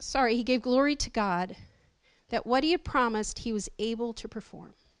gave glory to God that what he had promised he was able to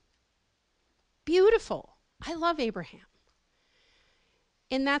perform. Beautiful. I love Abraham.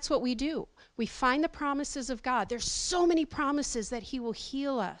 And that's what we do. We find the promises of God. There's so many promises that he will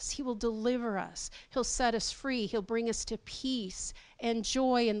heal us. He will deliver us. He'll set us free. He'll bring us to peace and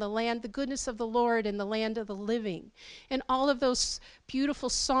joy in the land, the goodness of the Lord in the land of the living. And all of those beautiful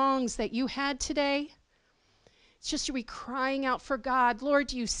songs that you had today, it's just you be crying out for God. Lord,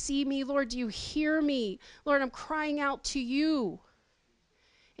 do you see me? Lord, do you hear me? Lord, I'm crying out to you.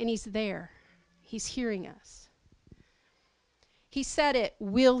 And he's there. He's hearing us. He said it.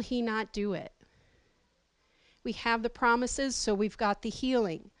 Will he not do it? We have the promises, so we've got the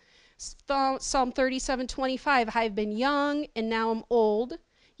healing. Psalm 37:25, I have been young and now I'm old,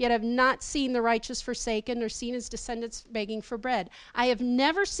 yet I've not seen the righteous forsaken nor seen his descendants begging for bread. I have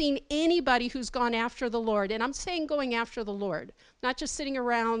never seen anybody who's gone after the Lord, and I'm saying going after the Lord, not just sitting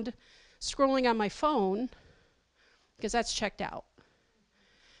around scrolling on my phone, because that's checked out.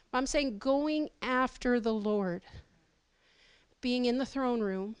 I'm saying going after the Lord. Being in the throne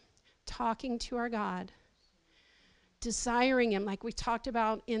room, talking to our God, desiring him like we talked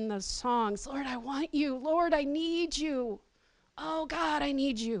about in the songs. Lord, I want you. Lord, I need you. Oh, God, I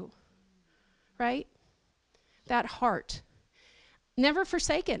need you. Right? That heart. Never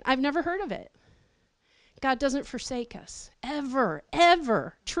forsaken. I've never heard of it. God doesn't forsake us. Ever,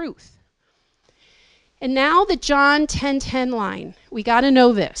 ever. Truth. And now the John 10:10 line. We got to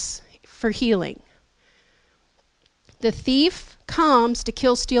know this for healing. The thief comes to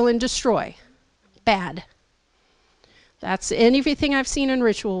kill, steal, and destroy. Bad. That's everything I've seen in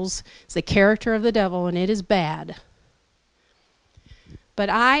rituals. It's the character of the devil, and it is bad. But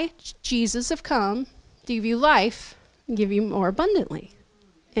I, Jesus, have come to give you life and give you more abundantly.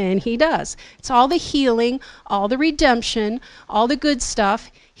 And he does. It's all the healing, all the redemption, all the good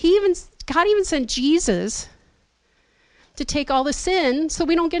stuff. God even sent Jesus to take all the sin so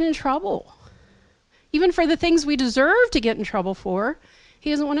we don't get in trouble. Even for the things we deserve to get in trouble for, he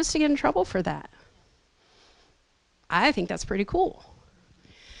doesn't want us to get in trouble for that. I think that's pretty cool.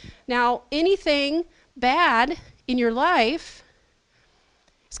 Now, anything bad in your life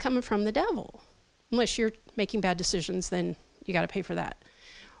is coming from the devil. Unless you're making bad decisions, then you got to pay for that.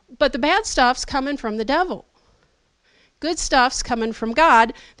 But the bad stuff's coming from the devil. Good stuff's coming from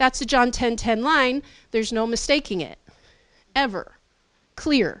God. That's the John 10:10 line. There's no mistaking it. Ever.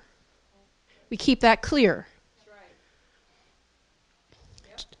 Clear. We keep that clear.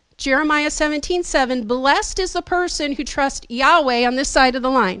 Jeremiah 17:7, blessed is the person who trusts Yahweh on this side of the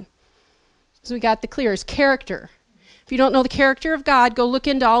line. So we got the clear, his character. If you don't know the character of God, go look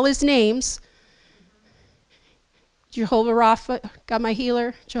into all his names. Jehovah Rapha, God my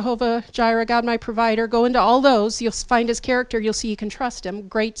healer. Jehovah Jireh, God my provider. Go into all those. You'll find his character. You'll see you can trust him.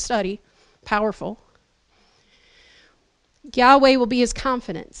 Great study. Powerful. Yahweh will be his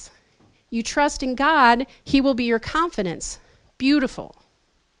confidence. You trust in God, he will be your confidence. Beautiful.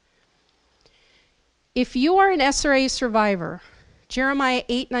 If you are an SRA survivor, Jeremiah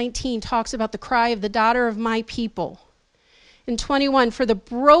 8:19 talks about the cry of the daughter of my people. In 21, for the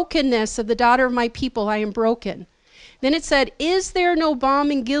brokenness of the daughter of my people, I am broken. Then it said, is there no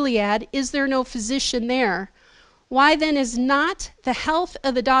balm in Gilead? Is there no physician there? Why then has not the health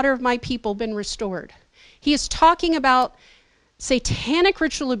of the daughter of my people been restored? He is talking about satanic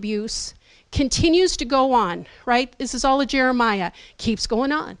ritual abuse continues to go on, right? This is all of Jeremiah. Keeps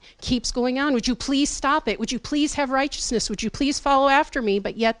going on. Keeps going on. Would you please stop it? Would you please have righteousness? Would you please follow after me?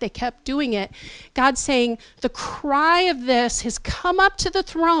 But yet they kept doing it. God's saying, the cry of this has come up to the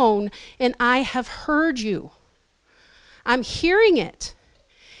throne, and I have heard you. I'm hearing it.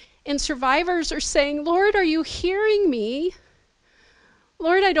 And survivors are saying, Lord, are you hearing me?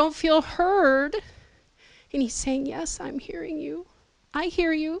 Lord, I don't feel heard. And he's saying, yes, I'm hearing you. I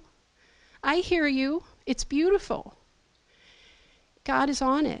hear you. I hear you. It's beautiful. God is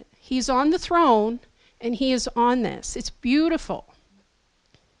on it. He's on the throne, and he is on this. It's beautiful.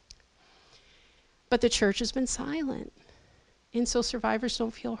 But the church has been silent, and so survivors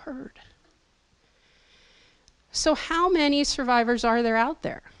don't feel heard. So how many survivors are there out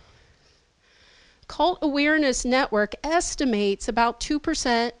there? Cult Awareness Network estimates about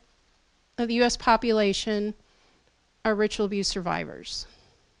 2% of the U.S. population are ritual abuse survivors.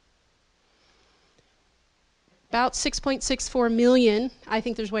 About 6.64 million. I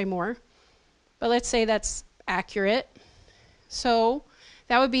think there's way more. But let's say that's accurate. So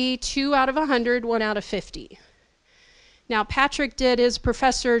that would be 2 out of 100, 1 out of 50. Now, Patrick did his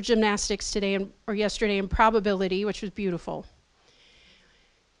professor of gymnastics yesterday in probability, which was beautiful.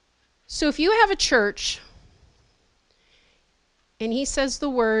 So if you have a church, and he says the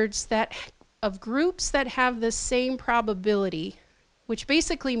words that of groups that have the same probability, which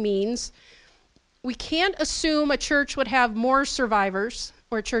basically means we can't assume a church would have more survivors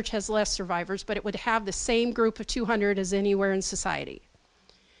or a church has less survivors, but it would have the same group of 200 as anywhere in society.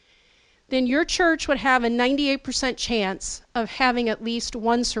 Then your church would have a 98% chance of having at least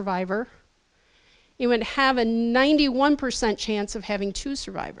one survivor. It would have a 91% chance of having 2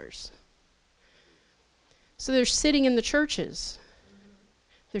 survivors. So they're sitting in the churches.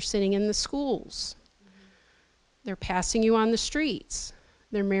 They're sitting in the schools. They're passing you on the streets.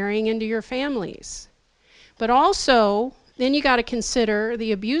 They're marrying into your families. But also, then you got to consider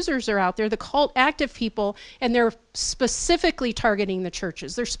the abusers are out there, the cult active people, and they're specifically targeting the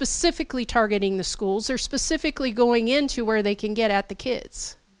churches. They're specifically targeting the schools. They're specifically going into where they can get at the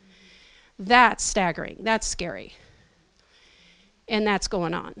kids. That's staggering. That's scary. And that's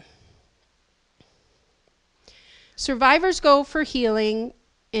going on. Survivors go for healing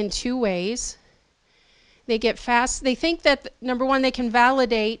in 2 ways. They get fast. They think that, number one, they can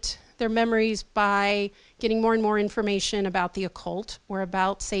validate their memories by getting more and more information about the occult or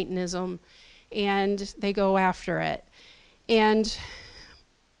about Satanism, and they go after it. And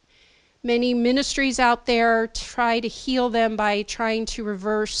many ministries out there try to heal them by trying to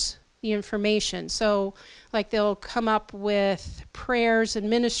reverse the information. So like they'll come up with prayers and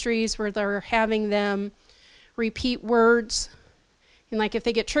ministries where they're having them repeat words. And like if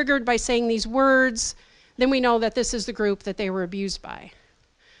they get triggered by saying these words, then we know that this is the group that they were abused by.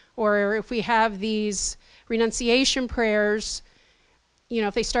 Or if we have these renunciation prayers, you know,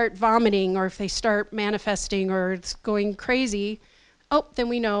 if they start vomiting or if they start manifesting or it's going crazy, oh, then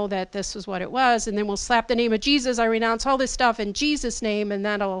we know that this is what it was. And then we'll slap the name of Jesus. I renounce all this stuff in Jesus' name, and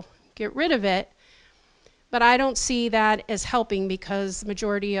that'll get rid of it. But I don't see that as helping because the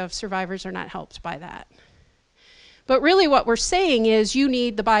majority of survivors are not helped by that. But really what we're saying is you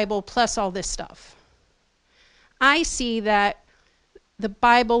need the Bible plus all this stuff. I see that the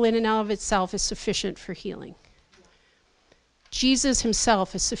Bible in and of itself is sufficient for healing. Jesus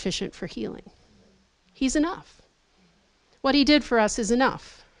himself is sufficient for healing. He's enough. What he did for us is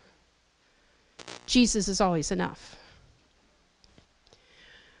enough. Jesus is always enough.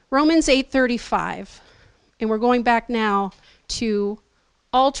 Romans 8:35, and we're going back now to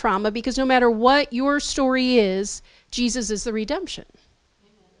all trauma, because no matter what your story is, Jesus is the redemption.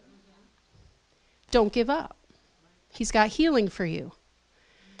 Don't give up. He's got healing for you.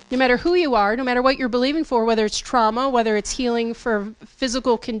 No matter who you are, no matter what you're believing for, whether it's trauma, whether it's healing for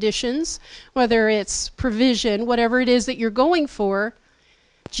physical conditions, whether it's provision, whatever it is that you're going for,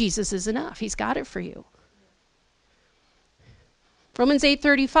 Jesus is enough. He's got it for you. Romans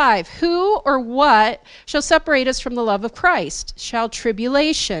 8:35, who or what shall separate us from the love of Christ? Shall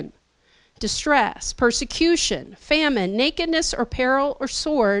tribulation, distress, persecution, famine, nakedness, or peril, or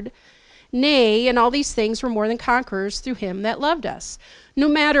sword? Nay, in all these things we're more than conquerors through him that loved us. No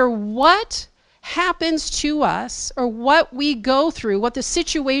matter what happens to us or what we go through, what the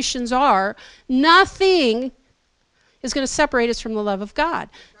situations are, nothing is going to separate us from the love of God.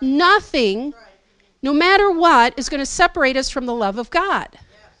 Nothing, no matter what, is going to separate us from the love of God.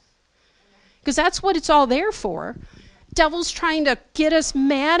 Because that's what it's all there for. Devil's trying to get us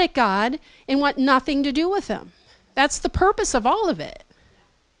mad at God and want nothing to do with him. That's the purpose of all of it.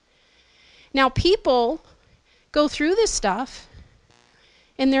 Now, people go through this stuff,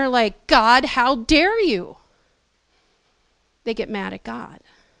 and they're like, God, how dare you? They get mad at God.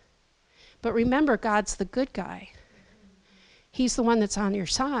 But remember, God's the good guy. He's the one that's on your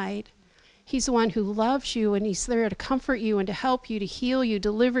side. He's the one who loves you, and he's there to comfort you and to help you, to heal you,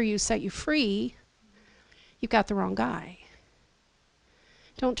 deliver you, set you free. You've got the wrong guy.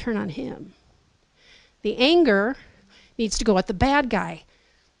 Don't turn on him. The anger needs to go at the bad guy.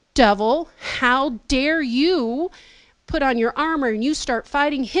 Devil, how dare you put on your armor and you start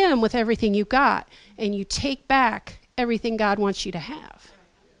fighting him with everything you got, and you take back everything God wants you to have.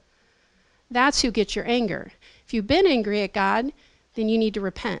 That's who gets your anger. If you've been angry at God, then you need to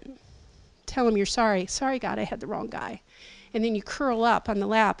repent. Tell him you're sorry. Sorry, God, I had the wrong guy. And then you curl up on the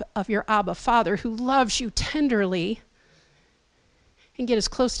lap of your Abba Father who loves you tenderly, and get as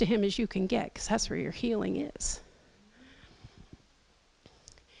close to him as you can get, because that's where your healing is.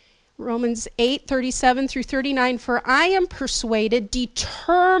 Romans 8:37 through 39, for I am persuaded,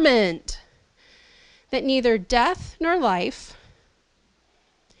 determined, that neither death nor life,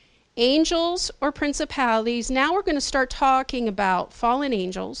 angels or principalities, now we're going to start talking about fallen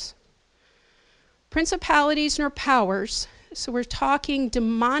angels, principalities nor powers, so we're talking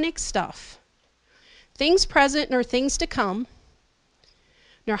demonic stuff, things present nor things to come,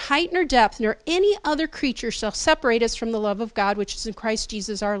 nor height nor depth, nor any other creature shall separate us from the love of God, which is in Christ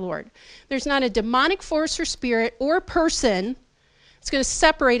Jesus our Lord. There's not a demonic force or spirit or person that's going to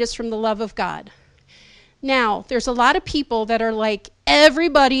separate us from the love of God. Now, there's a lot of people that are like,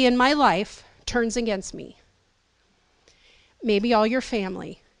 everybody in my life turns against me. Maybe all your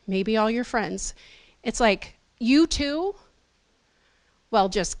family, maybe all your friends. It's like, you too? Well,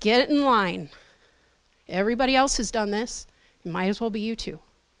 just get in line. Everybody else has done this. It might as well be you too.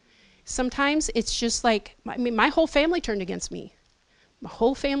 Sometimes it's just like, my whole family turned against me. My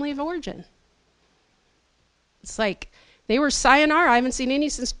whole family of origin. It's like, they were sayonara. I haven't seen any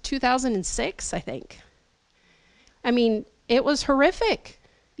since 2006, I think. I mean, it was horrific.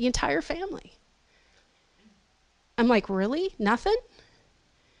 The entire family. I'm like, really? Nothing?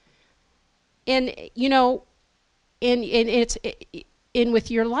 And, you know, and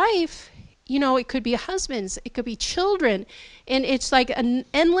with your life, you know, it could be husbands, it could be children, and it's like an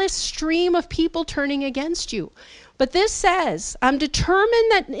endless stream of people turning against you. But this says, I'm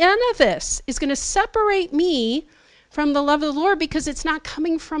determined that none of this is going to separate me from the love of the Lord because it's not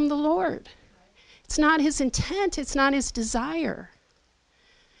coming from the Lord. It's not his intent. It's not his desire.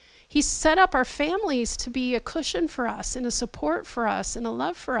 He set up our families to be a cushion for us and a support for us and a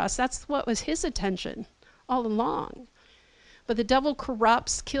love for us. That's what was his intention all along. But the devil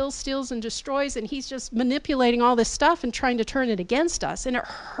corrupts, kills, steals, and destroys, and he's just manipulating all this stuff and trying to turn it against us. And it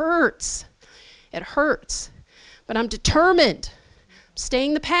hurts. It hurts. But I'm determined. I'm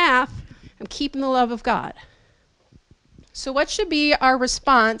staying the path. I'm keeping the love of God. So what should be our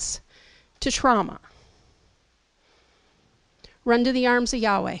response to trauma? Run to the arms of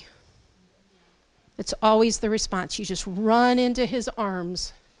Yahweh. It's always the response. You just run into his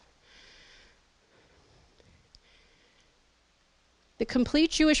arms. The complete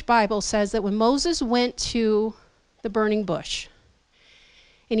Jewish Bible says that when Moses went to the burning bush,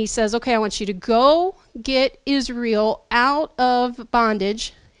 and he says, okay, I want you to go get Israel out of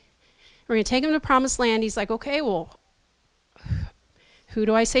bondage. We're going to take them to the promised land. He's like, okay, well, who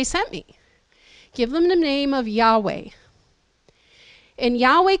do I say sent me? Give them the name of Yahweh. And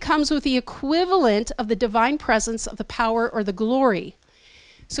Yahweh comes with the equivalent of the divine presence, of the power or the glory.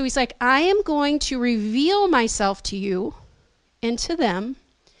 So he's like, I am going to reveal myself to you and to them,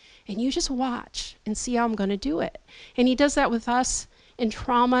 and you just watch and see how I'm going to do it. And he does that with us in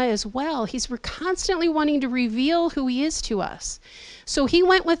trauma as well. We're constantly wanting to reveal who he is to us. So he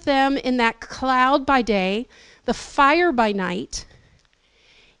went with them in that cloud by day, the fire by night,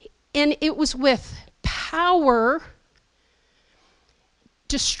 and it was with power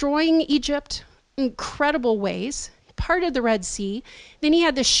destroying Egypt in incredible ways, parted the Red Sea. Then he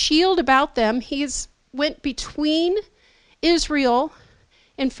had the shield about them. He went between Israel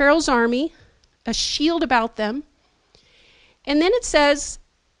and Pharaoh's army, a shield about them. And then it says,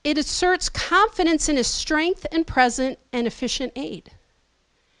 it asserts confidence in his strength and present and efficient aid.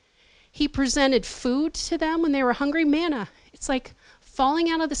 He presented food to them when they were hungry, manna. It's like falling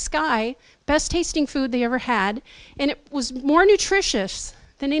out of the sky, best tasting food they ever had, and it was more nutritious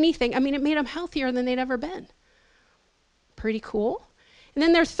than anything. I mean, it made them healthier than they'd ever been. Pretty cool. And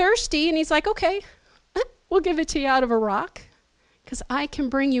then they're thirsty, and he's like, okay, we'll give it to you out of a rock, because I can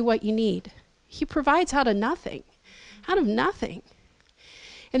bring you what you need. He provides out of nothing. Out of nothing.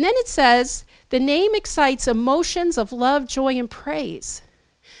 And then it says, the name excites emotions of love, joy, and praise.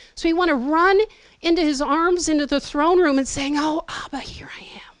 So we want to run into his arms, into the throne room and saying, oh, Abba, here I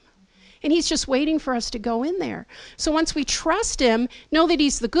am. And he's just waiting for us to go in there. So once we trust him, know that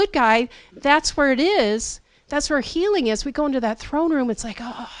he's the good guy, that's where it is. That's where healing is. We go into that throne room, it's like,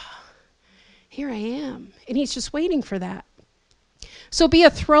 oh, here I am. And he's just waiting for that. So be a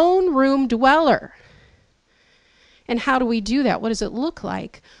throne room dweller. And how do we do that? What does it look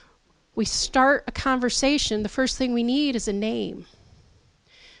like? We start a conversation. The first thing we need is a name.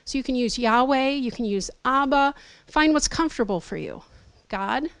 So you can use Yahweh, you can use Abba. Find what's comfortable for you.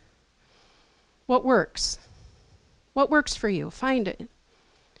 God, what works? What works for you? Find it.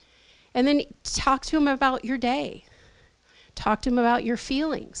 And then talk to him about your day. Talk to him about your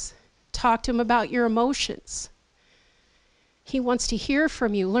feelings. Talk to him about your emotions. He wants to hear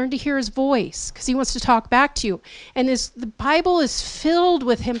from you. Learn to hear his voice because he wants to talk back to you. And the Bible is filled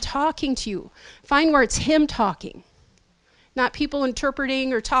with him talking to you. Find where it's him talking, not people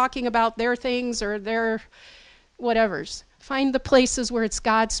interpreting or talking about their things or their whatevers. Find the places where it's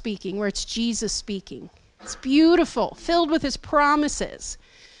God speaking, where it's Jesus speaking. It's beautiful, filled with his promises.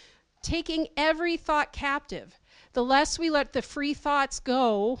 Taking every thought captive. The less we let the free thoughts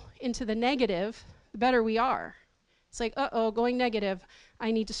go into the negative, the better we are. It's like, going negative.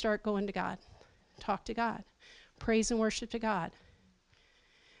 I need to start going to God. Talk to God. Praise and worship to God.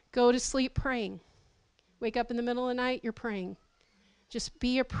 Go to sleep praying. Wake up in the middle of the night, you're praying. Just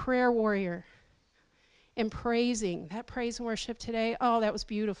be a prayer warrior. And praising. That praise and worship today, that was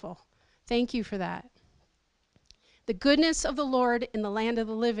beautiful. Thank you for that. The goodness of the Lord in the land of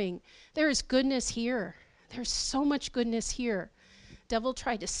the living. There is goodness here. There's so much goodness here. Devil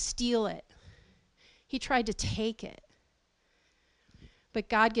tried to steal it. He tried to take it. But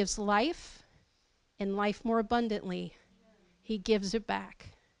God gives life and life more abundantly. He gives it back.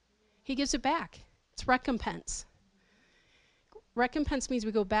 He gives it back. It's recompense. Recompense means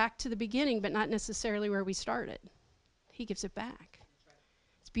we go back to the beginning, but not necessarily where we started. He gives it back.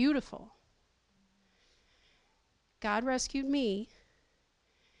 It's beautiful. God rescued me.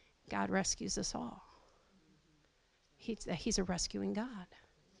 God rescues us all. He's a rescuing God.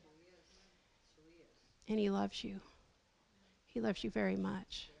 And he loves you. He loves you very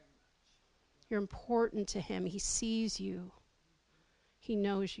much. You're important to him. He sees you. He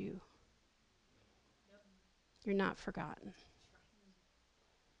knows you. You're not forgotten.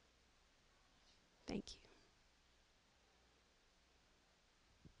 Thank you.